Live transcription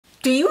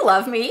Do you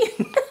love me?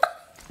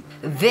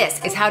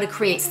 This is how to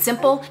create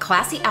simple,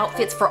 classy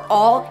outfits for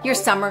all your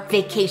summer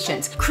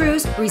vacations,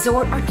 cruise,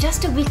 resort, or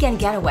just a weekend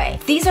getaway.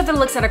 These are the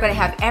looks that are gonna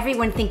have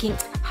everyone thinking,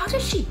 how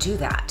does she do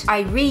that?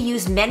 I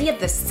reuse many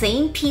of the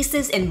same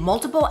pieces in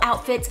multiple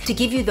outfits to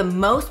give you the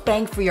most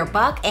bang for your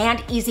buck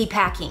and easy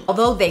packing.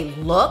 Although they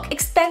look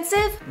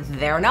expensive,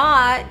 they're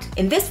not.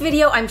 In this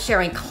video, I'm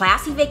sharing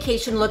classy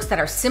vacation looks that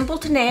are simple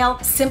to nail,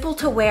 simple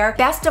to wear.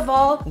 Best of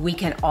all, we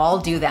can all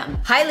do them.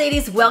 Hi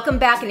ladies, welcome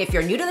back. And if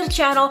you're new to the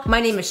channel, my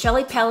name is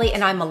Shelli Pelly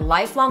and I'm a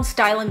lifelong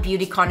style and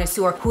beauty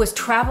connoisseur who has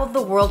traveled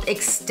the world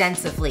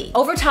extensively.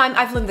 Over time,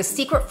 I've learned the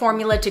secret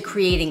formula to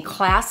creating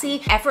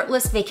classy,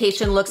 effortless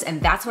vacation looks,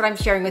 and that's what I'm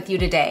sharing with you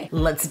today.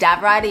 Let's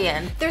dive right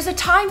in. There's a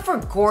time for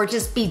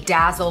gorgeous,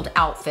 bedazzled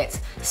outfits.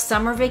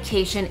 Summer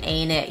vacation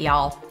ain't it,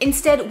 y'all.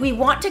 Instead, we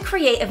want to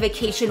create a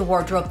vacation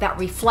wardrobe that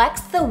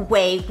reflects the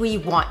way we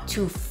want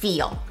to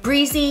feel.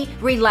 Breezy,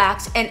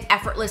 relaxed, and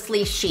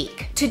effortlessly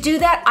chic. To do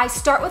that, I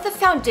start with a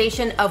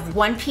foundation of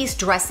one-piece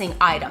dressing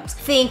items.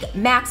 Think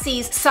maxis,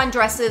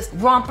 sundresses,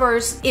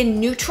 rompers in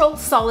neutral,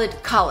 solid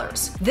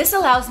colors. This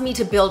allows me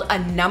to build a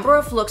number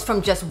of looks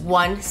from just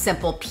one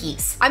simple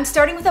piece. I'm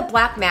starting with a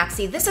black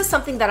maxi. This is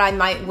something that I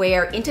might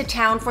wear into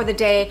town for the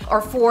day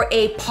or for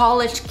a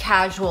polished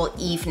casual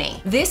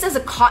evening. This is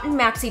a cotton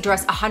maxi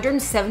dress,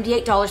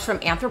 $178 from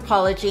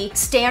Anthropologie,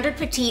 standard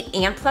petite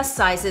and plus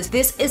sizes.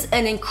 This is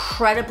an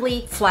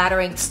incredibly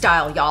flattering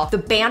style, y'all. The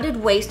banded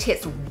waist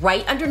hits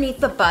right underneath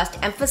the bust,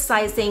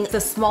 emphasizing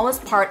the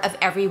smallest part of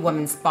every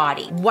woman's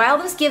body. While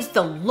this gives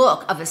the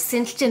look of a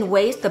cinched in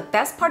waist, the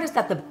best part is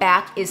that the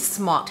back is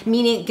smocked,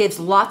 meaning it gives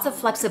lots of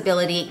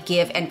flexibility,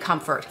 give, and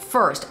comfort.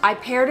 First, I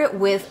paired it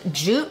with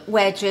jute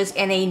wedges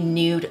and a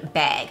nude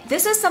bag.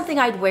 This is something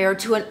I'd wear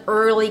to an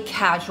early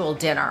casual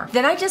dinner.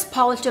 Then I just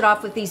polished it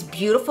off with these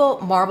beautiful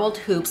marbled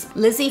hoops,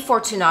 Lizzie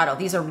Fortunato.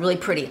 These are really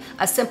pretty.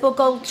 A simple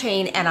gold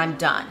chain and I'm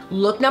done.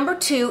 Look number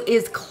two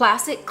is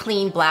classic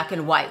clean black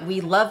and white.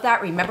 We love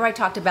that. Remember I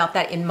talked about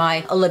that in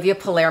my Olivia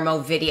Palermo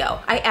video.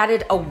 I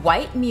added a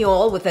white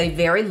mule with a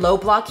very low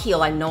block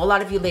heel. I know a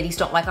lot of you ladies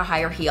don't like a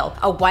higher heel.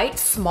 A white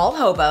small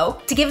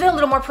hobo. To give it a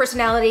little more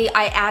personality,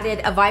 I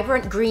added a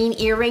vibrant green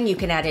earring. You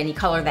can add any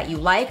color that you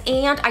like.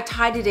 And I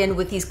tied it in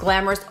with these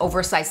glamorous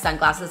oversized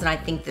sunglasses and I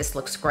think this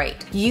looks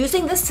great.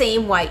 Using the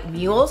same white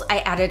mules, I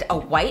added a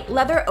white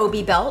leather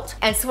obi belt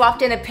and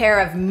swapped in a pair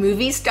of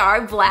movie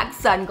star black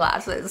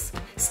sunglasses.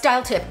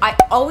 Style tip, I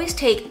always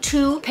take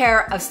two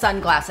pair of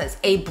sunglasses,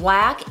 a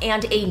black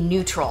and a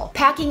neutral.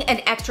 Packing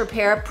an extra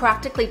pair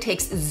practically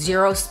takes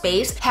zero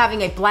space.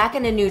 Having a black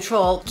and a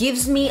neutral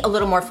gives me a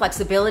little more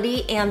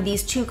flexibility and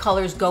these two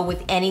colors go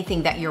with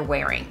anything that you're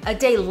wearing. A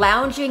day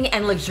lounging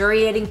and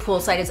luxuriating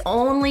poolside is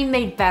only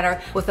made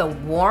better with a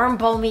warm,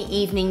 balmy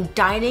evening,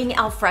 dining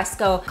al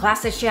fresco,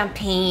 glass of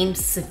champagne,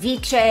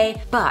 ceviche.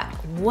 But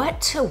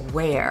what to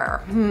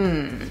wear?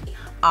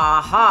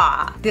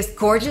 Aha! This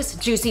gorgeous,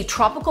 juicy,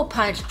 tropical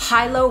punch,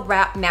 high-low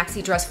wrap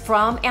maxi dress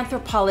from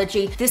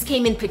Anthropologie. This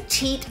came in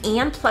petite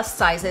and plus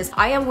sizes.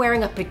 I am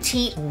wearing a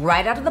petite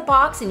right out of the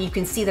box and you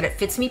can see that it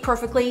fits me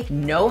perfectly.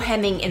 No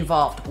hemming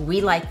involved. We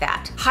like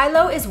that.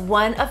 High-low is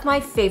one of my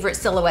favorite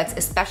silhouettes,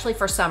 especially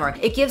for summer.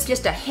 It gives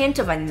just a hint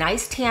of a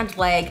nice tanned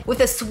leg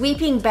with a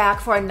sweeping back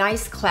for a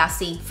nice,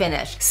 classy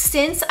finish.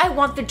 Since I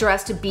want the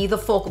dress to be the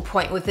focal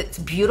point with its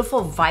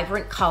beautiful,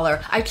 vibrant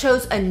color, I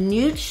chose a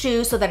nude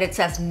shoe so that it's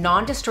as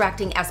non-distracting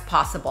as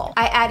possible.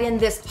 I add in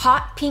this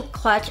hot pink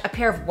clutch, a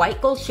pair of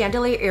white gold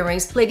chandelier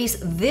earrings. Ladies,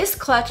 this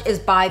clutch is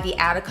by the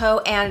Attico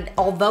and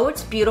although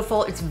it's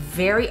beautiful, it's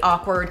very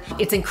awkward.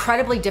 It's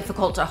incredibly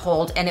difficult to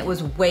hold and it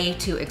was way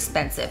too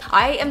expensive.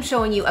 I am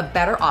showing you a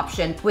better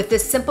option with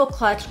this simple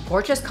clutch,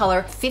 gorgeous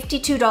color,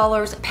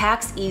 $52,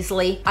 packs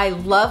easily. I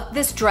love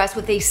this dress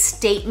with a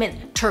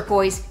statement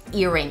turquoise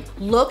earring.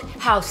 Look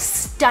how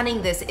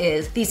stunning this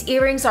is. These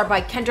earrings are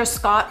by Kendra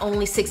Scott,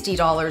 only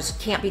 $60.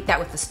 Can't beat that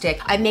with the stick.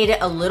 I made it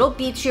a little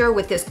beachier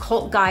with this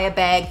Colt Gaia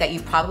bag that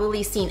you've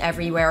probably seen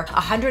everywhere,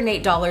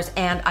 $108,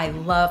 and I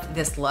love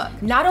this look.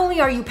 Not only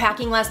are you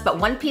packing less, but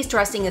one-piece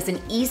dressing is an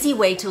easy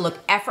way to look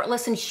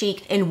effortless and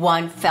chic in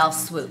one fell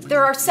swoop.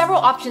 There are several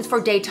options for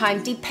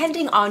daytime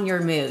depending on your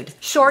mood.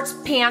 Shorts,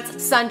 pants,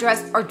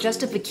 sundress, or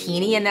just a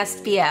bikini and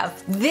SPF.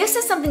 This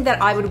is something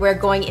that I would wear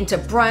going into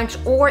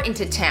brunch or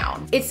into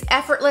town. It's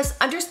effortless,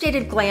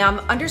 understated glam,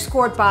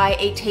 underscored by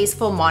a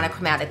tasteful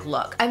monochromatic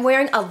look. I'm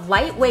wearing a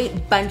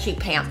lightweight bungee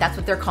pant, that's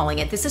what they're calling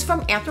it. This is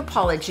from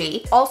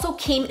Anthropologie. Also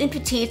came in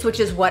petites, which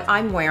is what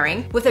I'm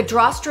wearing. With a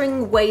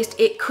drawstring waist,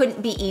 it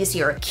couldn't be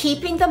easier.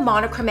 Keeping the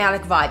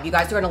monochromatic vibe, you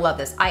guys are gonna love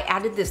this. I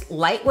added this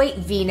lightweight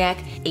V-neck,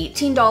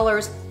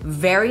 $18,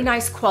 very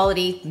nice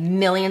quality,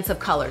 millions of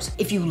colors.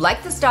 If you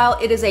like the style,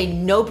 it is a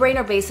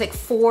no-brainer basic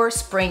for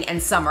spring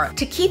and summer.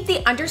 To keep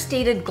the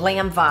understated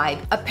glam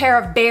vibe, a pair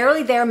of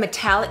barely there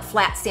metallic metallic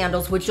flat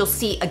sandals, which you'll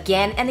see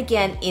again and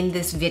again in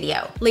this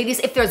video. Ladies,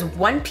 if there's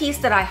one piece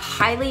that I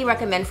highly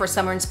recommend for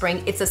summer and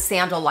spring, it's a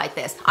sandal like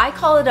this. I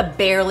call it a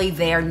barely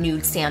there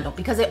nude sandal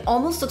because it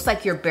almost looks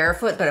like you're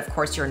barefoot, but of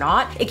course you're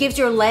not. It gives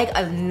your leg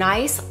a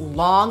nice,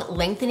 long,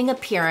 lengthening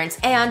appearance,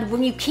 and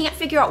when you can't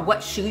figure out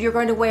what shoe you're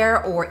going to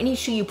wear or any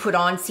shoe you put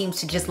on seems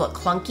to just look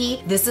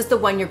clunky, this is the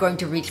one you're going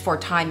to reach for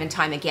time and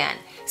time again.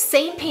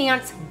 Same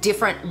pants,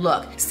 different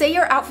look. Say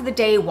you're out for the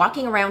day,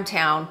 walking around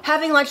town,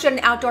 having lunch at an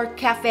outdoor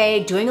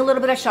cafe, doing a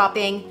little bit of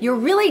shopping. You're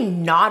really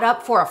not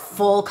up for a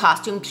full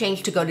costume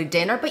change to go to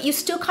dinner, but you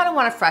still kind of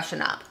want to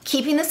freshen up.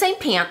 Keeping the same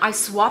pant, I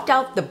swapped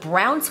out the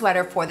brown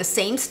sweater for the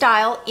same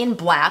style in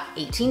black,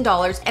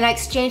 $18, and I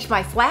exchanged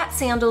my flat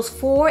sandals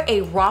for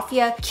a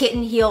raffia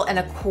kitten heel and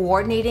a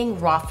coordinating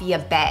raffia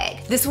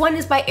bag. This one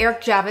is by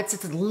Eric Javits.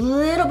 It's a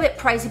little bit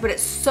pricey, but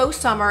it's so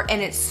summer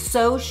and it's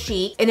so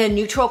chic in a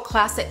neutral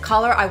classic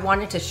color. I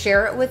wanted to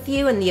share it with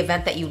you in the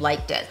event that you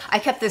liked it. I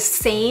kept the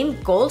same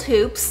gold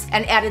hoops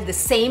and added the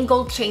same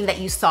gold chain that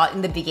you saw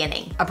in the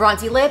beginning. A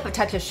bronzy lip, a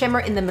touch of shimmer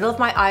in the middle of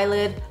my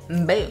eyelid,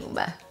 boom.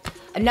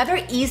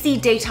 Another easy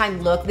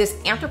daytime look, this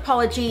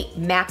Anthropologie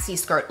maxi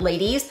skirt.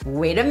 Ladies,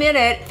 wait a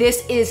minute.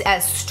 This is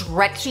as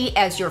stretchy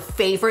as your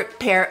favorite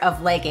pair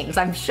of leggings.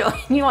 I'm showing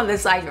you on the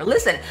side here.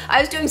 Listen, I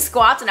was doing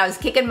squats and I was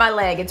kicking my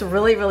leg. It's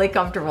really, really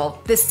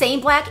comfortable. The same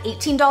black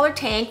 $18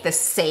 tank, the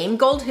same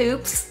gold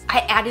hoops.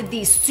 I added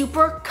these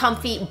super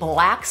comfy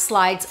black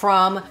slides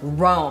from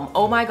Rome.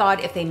 Oh my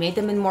God, if they made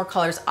them in more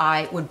colors,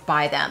 I would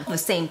buy them. The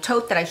same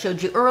tote that I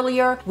showed you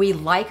earlier. We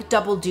like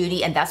double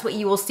duty, and that's what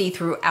you will see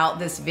throughout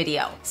this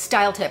video.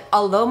 Style tip,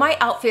 although my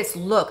outfits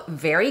look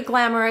very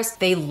glamorous,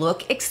 they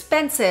look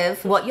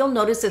expensive, what you'll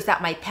notice is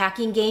that my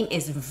packing game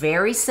is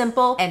very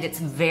simple and it's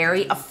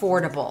very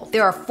affordable.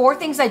 There are 4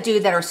 things I do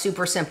that are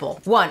super simple.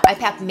 1, I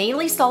pack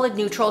mainly solid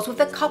neutrals with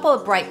a couple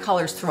of bright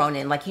colors thrown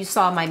in, like you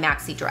saw in my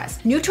maxi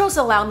dress. Neutrals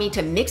allow me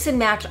to mix and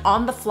match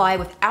on the fly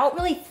without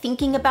really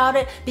thinking about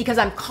it because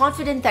I'm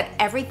confident that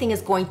everything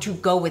is going to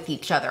go with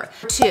each other.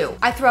 2,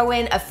 I throw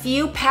in a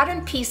few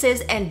patterned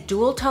pieces and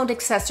dual-toned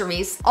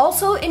accessories,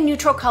 also in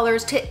neutral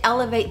colors to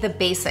elevate the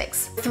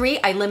basics. 3,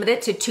 I limit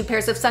it to 2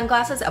 pairs of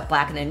sunglasses, a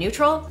black and a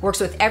neutral. Works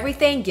with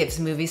everything, gives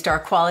movie star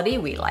quality,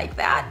 we like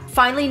that.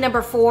 Finally,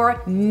 number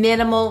 4,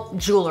 minimal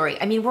jewelry.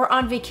 I mean, we're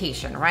on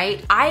vacation,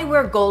 right? I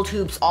wear gold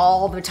hoops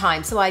all the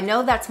time, so I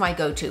know that's my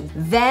go-to.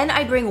 Then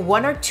I bring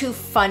 1 or 2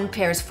 fun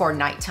pairs for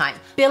nighttime.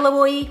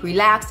 Billowy,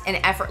 relaxed, and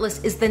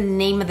effortless is the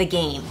name of the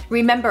game.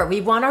 Remember,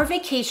 we want our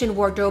vacation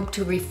wardrobe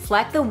to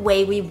reflect the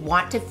way we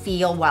want to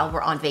feel while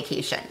we're on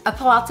vacation. A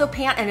palazzo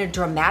pant and a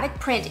dramatic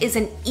print is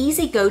an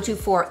easy go-to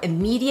for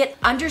immediate,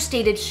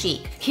 understated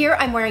chic. Here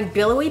I'm wearing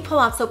billowy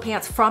palazzo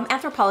pants from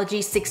Anthropologie,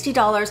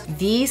 $60.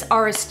 These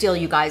are a steal,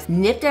 you guys.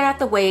 Nipped at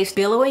the waist,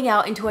 billowing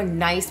out into a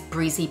nice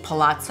breezy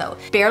palazzo.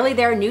 Barely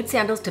there nude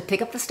sandals to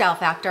pick up the style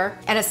factor,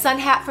 and a sun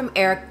hat from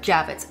Eric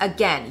Javits.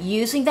 Again,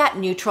 using that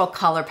neutral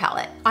color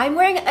palette. I'm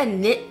wearing a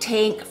knit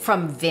tank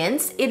from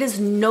Vince. It is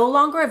no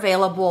longer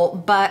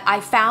available, but I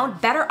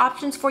found better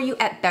options for you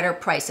at better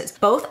prices.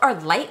 Both are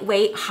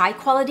lightweight, high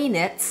quality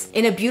knits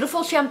in a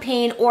beautiful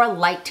champagne or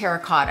light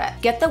terracotta.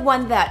 Get the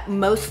one that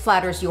most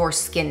flatters your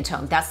skin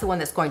tone. That's the one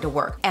that's going to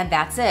work. And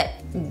that's it.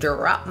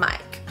 Drop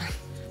mic.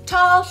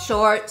 Tall,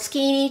 short,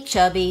 skinny,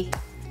 chubby.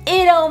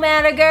 It don't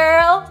matter,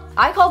 girl.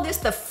 I call this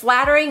the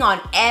flattering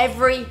on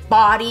every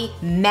body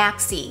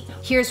maxi.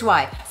 Here's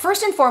why.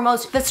 First and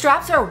foremost, the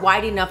straps are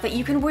wide enough that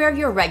you can wear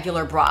your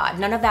regular bra.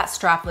 None of that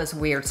strapless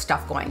weird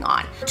stuff going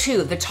on.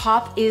 2, the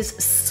top is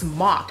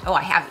smocked. Oh,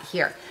 I have it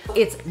here.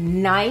 It's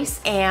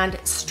nice and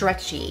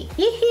stretchy.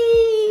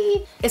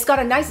 It's got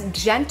a nice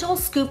gentle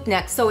scoop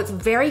neck, so it's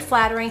very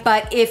flattering,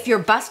 but if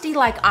you're busty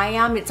like I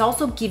am, it's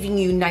also giving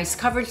you nice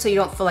coverage so you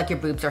don't feel like your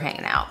boobs are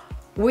hanging out.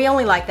 We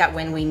only like that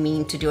when we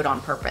mean to do it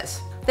on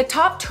purpose. The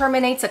top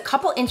terminates a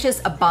couple inches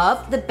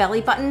above the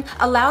belly button,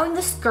 allowing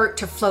the skirt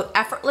to float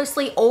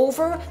effortlessly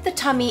over the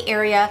tummy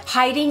area,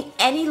 hiding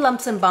any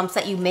lumps and bumps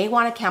that you may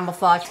want to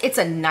camouflage. It's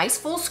a nice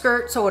full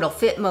skirt, so it'll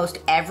fit most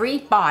every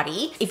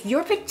body. If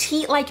you're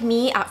petite like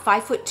me at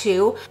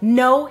 5'2",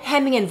 no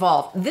hemming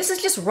involved. This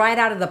is just right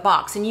out of the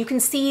box, and you can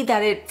see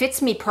that it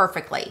fits me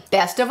perfectly.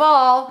 Best of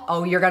all,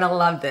 oh, you're gonna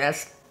love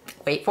this.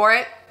 Wait for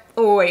it.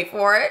 Wait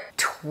for it.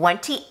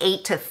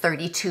 $28 to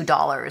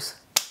 $32,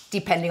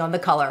 depending on the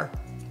color.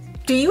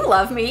 Do you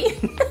love me?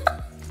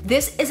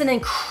 This is an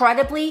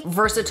incredibly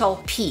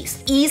versatile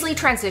piece. Easily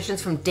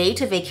transitions from day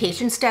to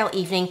vacation style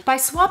evening by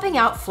swapping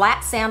out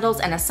flat sandals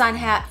and a sun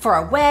hat for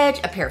a wedge,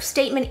 a pair of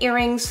statement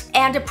earrings,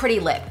 and a pretty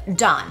lip.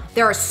 Done.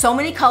 There are so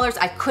many colors,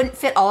 I couldn't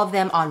fit all of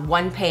them on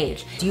one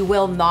page. You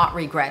will not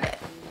regret it.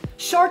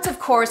 Shorts, of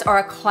course, are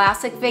a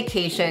classic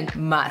vacation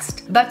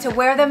must, but to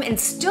wear them and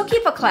still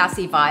keep a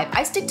classy vibe,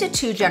 I stick to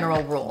 2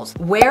 general rules.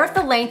 Wear at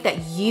the length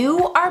that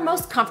you are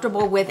most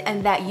comfortable with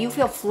and that you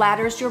feel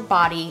flatters your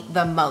body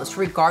the most,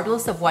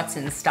 regardless of what's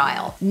in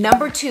style.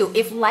 Number 2,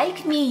 if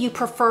like me, you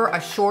prefer a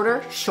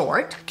shorter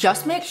short,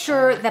 just make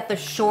sure that the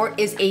short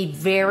is a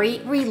very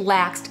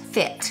relaxed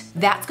fit.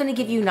 That's gonna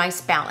give you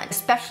nice balance,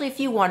 especially if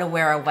you wanna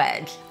wear a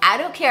wedge. I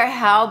don't care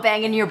how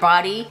banging your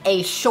body,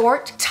 a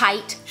short,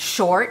 tight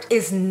short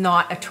is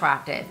not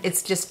attractive.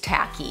 It's just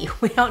tacky.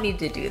 We don't need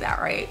to do that,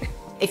 right?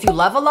 If you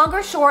love a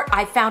longer short,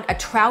 I found a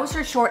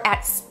trouser short at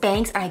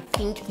SPANX and I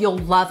think you'll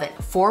love it.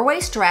 4-way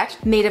stretch,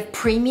 made of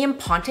premium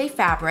Ponte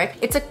fabric.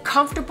 It's a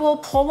comfortable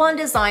pull-on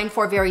design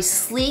for a very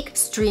sleek,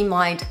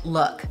 streamlined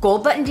look.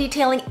 Gold button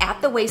detailing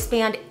at the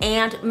waistband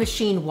and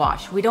machine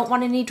wash. We don't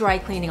want any dry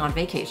cleaning on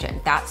vacation.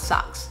 That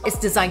sucks. It's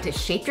designed to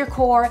shape your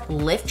core,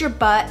 lift your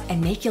butt,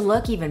 and make you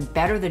look even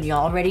better than you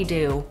already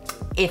do,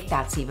 if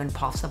that's even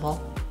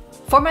possible.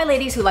 For my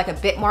ladies who like a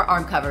bit more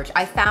arm coverage,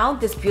 I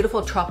found this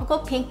beautiful tropical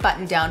pink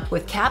button down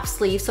with cap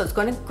sleeves, so it's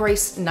going to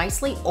grace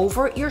nicely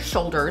over your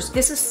shoulders.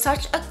 This is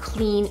such a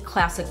clean,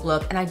 classic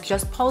look, and I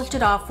just polished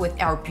it off with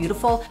our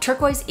beautiful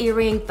turquoise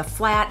earring, the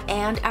flat,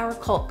 and our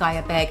Cult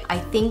Gaia bag. I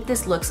think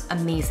this looks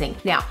amazing.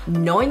 Now,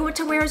 knowing what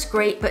to wear is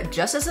great, but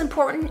just as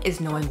important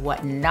is knowing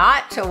what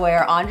not to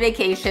wear on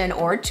vacation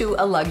or to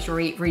a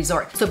luxury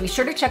resort. So be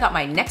sure to check out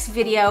my next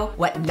video,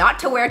 what not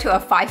to wear to a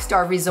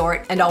 5-star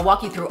resort, and I'll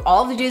walk you through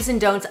all the do's and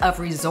don'ts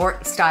of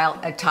resort style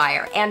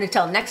attire. And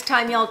until next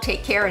time, y'all,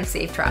 take care and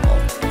safe travel.